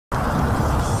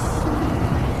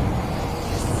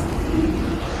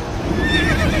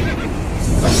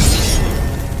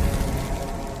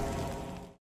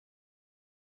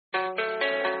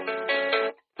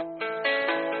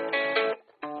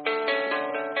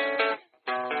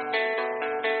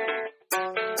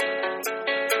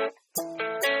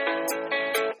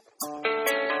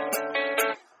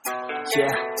yeah.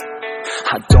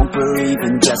 I don't believe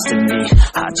in destiny,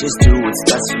 I just do what's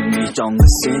best for me. Don't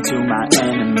listen to my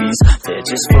enemies, they're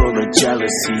just full of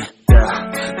jealousy. Yeah,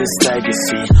 this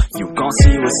legacy, you gon'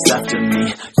 see what's left of me.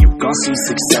 You gon' see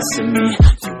success in me,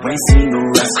 you ain't seen the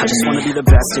rest of me. I just wanna be the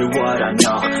best at what I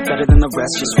know, better than the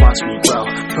rest, just watch me grow.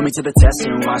 Put me to the test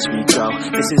and watch me grow.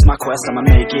 This is my quest, I'ma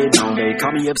make it known. They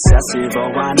call me obsessive, oh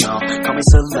I know. Call me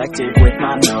selective with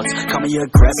my notes, call me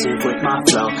aggressive with my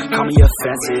flow. Call me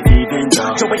offensive even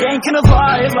though so I ain't gonna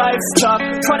lie, life's tough.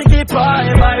 Try to get by,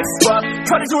 life's rough.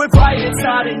 Try to do it right, it's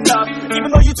not enough. Even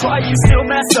though you try, you still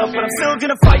mess up. But I'm still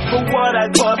gonna fight for what I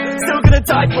love, still gonna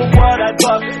die for what I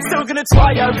love. Still gonna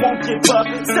try, I won't give up.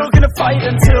 Still gonna fight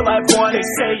until I've won. They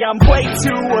say I'm way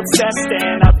too obsessed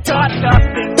and I've got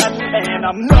nothing left, and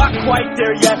I'm not quite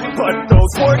there yet, but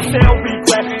those words they'll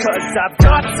regret, cause I've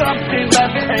got something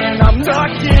left and I'm not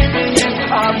giving in.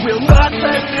 I will not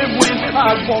let them win,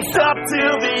 I won't stop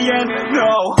till the end,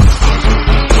 no.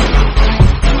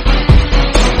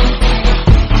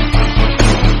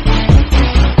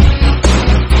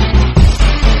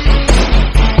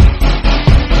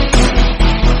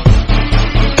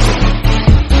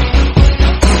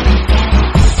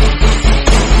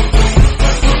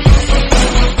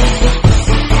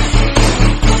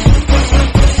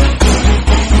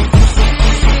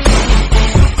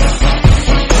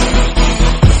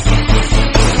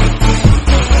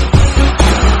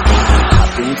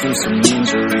 Some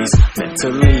injuries,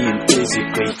 mentally and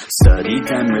physically. Study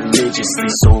them religiously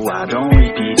so I don't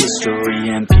repeat history.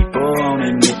 And people won't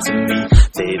admit to me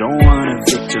they don't want a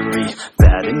victory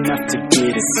bad enough to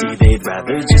get a C. They'd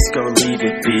rather just go leave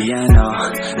it be. And oh,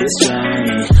 this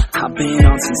journey I've been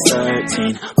on since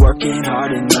 13, working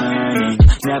hard and learning,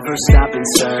 never stopping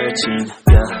searching.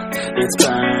 Yeah, it's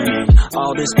burning,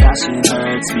 all this passion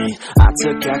hurts me. I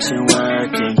took action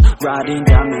working, writing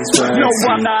down these words. No,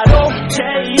 I'm not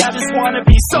okay, I just wanna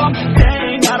be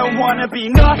something. I don't wanna be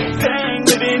nothing,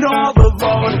 living all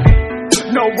alone.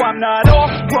 No, I'm not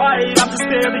alright, I'm just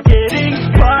barely getting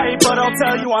right. But I'll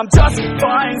tell you I'm just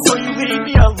fine, so you leave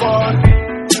me alone.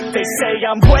 They say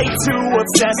I'm way too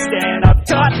obsessed and I've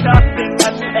got nothing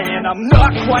left, and I'm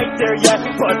not quite there yet,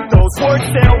 but those words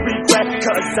they'll regret,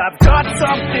 cause I've got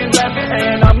something left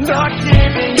and I'm not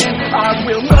giving in. I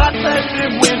will not let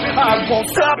them win, I won't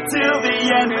stop till the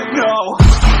end, no.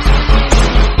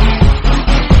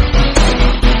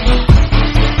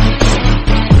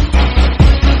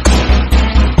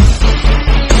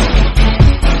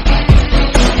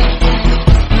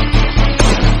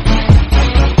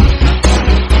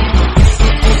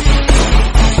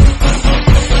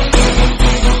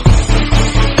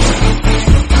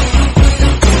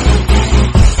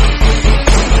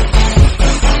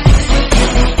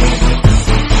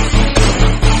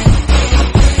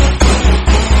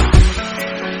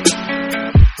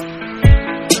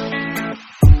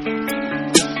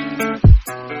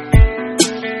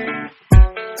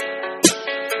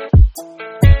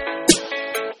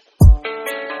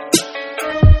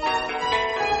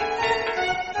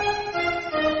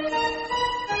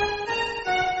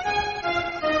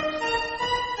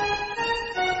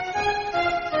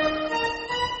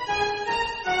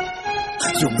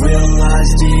 You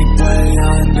realize deep way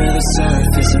under the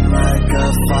surface, and like a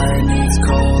fire needs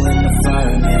coal in the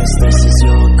furnace. This is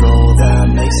your goal that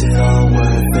makes it all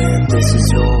worth it. This is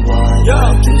your why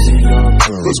that gives you your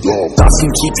purpose. Let's go. Thoughts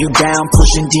can keep you down,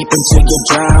 pushing deep until you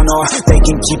drown, or they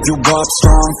can keep you up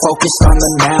strong, focused on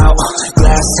the now.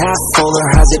 Glass half full, or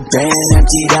has it been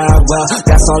emptied out? Well,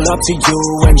 that's all up to you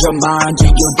and your mind. Do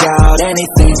you doubt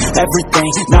anything,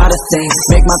 everything, not a thing?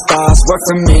 Make my thoughts work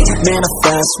for me,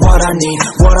 manifest what I need,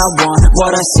 what I want,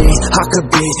 what I see. I could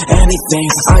be anything,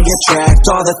 I attract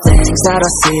all the things that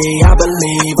I see. I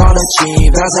believe I'll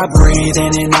achieve as I breathe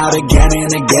in and out again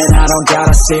and again. I don't doubt,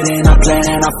 I sit in a plan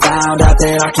and I found out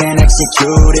that I can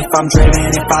execute if I'm driven,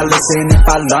 if I listen, if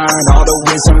I learn all the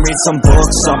wisdom. Read some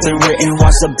books, something written,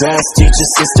 watch the best. Teach a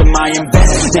system I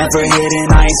invent, never hidden,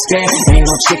 I ain't scared. Ain't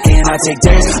no chicken, I take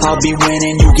dares. I'll be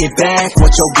winning, you get back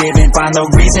what you're giving. Find the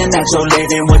reason that you're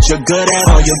living, what you're good at,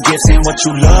 all your gifts and what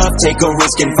you love. Take a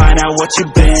risk and find out what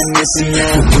you've been missing,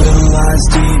 yeah. You realize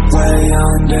deep way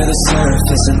under the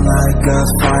surface, and like a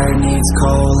fire needs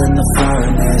coal in the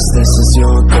furnace. This is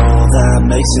your goal that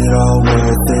makes it all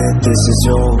worth it. This is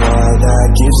your why that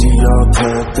gives you your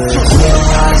purpose. You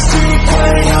realize deep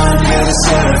way under the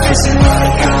surface, and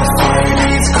like a fire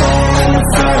needs coal in the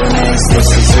furnace. This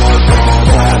is your goal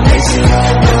that makes it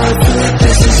all worth it.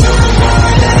 This is your why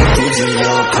that gives you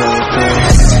your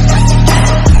purpose.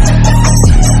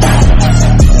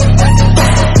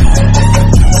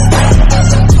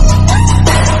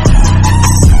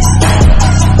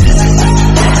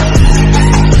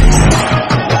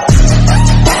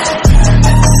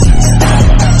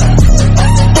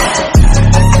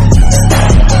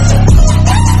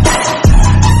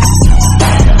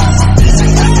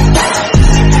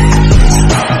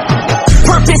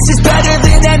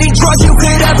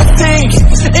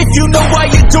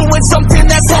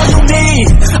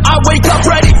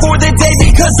 another day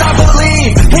because I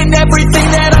believe in everything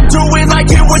that I'm doing like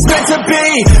it was meant to be.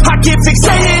 I get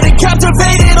fixated and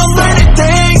captivated on learning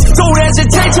things. Don't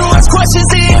hesitate to ask questions,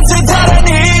 the answer that I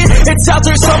need. It's out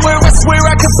there somewhere, I swear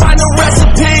I can find a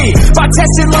recipe. By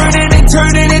testing, learning, and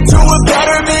turning into a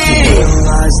better me. It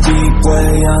lies deep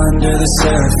way under the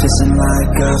surface, and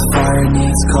like a fire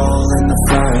needs coal in the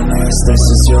furnace. This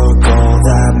is your goal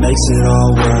that makes it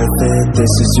all worth it.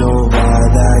 This is your why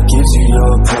that gives you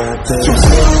your purpose.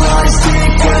 It lies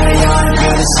deep way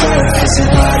under the surface,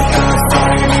 and like a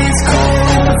fire needs coal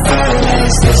in the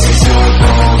furnace. This is your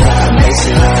goal that makes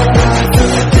it all worth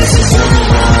it. This is your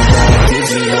why that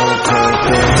gives you your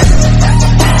purpose.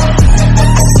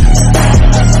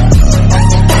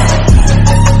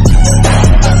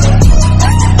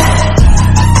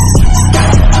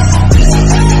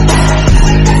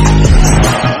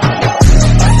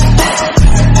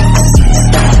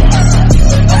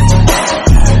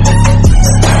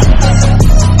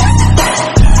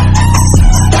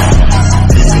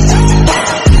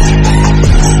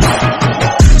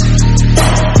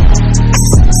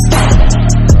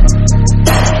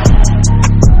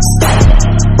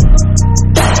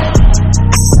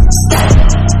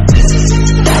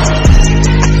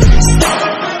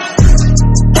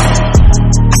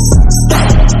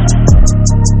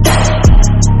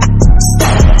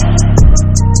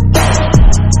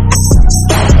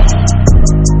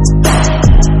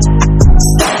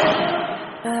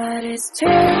 It's too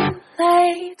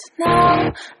late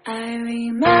now, I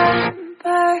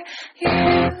remember you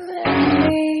and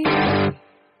me,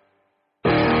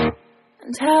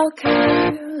 and how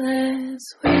careless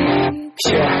we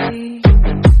could be.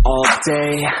 All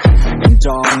day and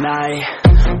all night,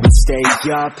 we'd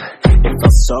stay up, it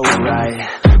felt so right.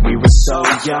 We were so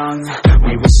young,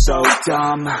 we were so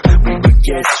dumb. We would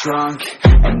get drunk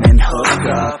and then hook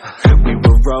up. We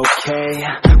were okay,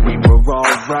 we were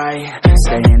alright,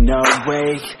 staying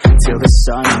awake till the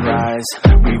sunrise.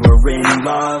 We were in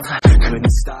love,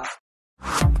 couldn't stop.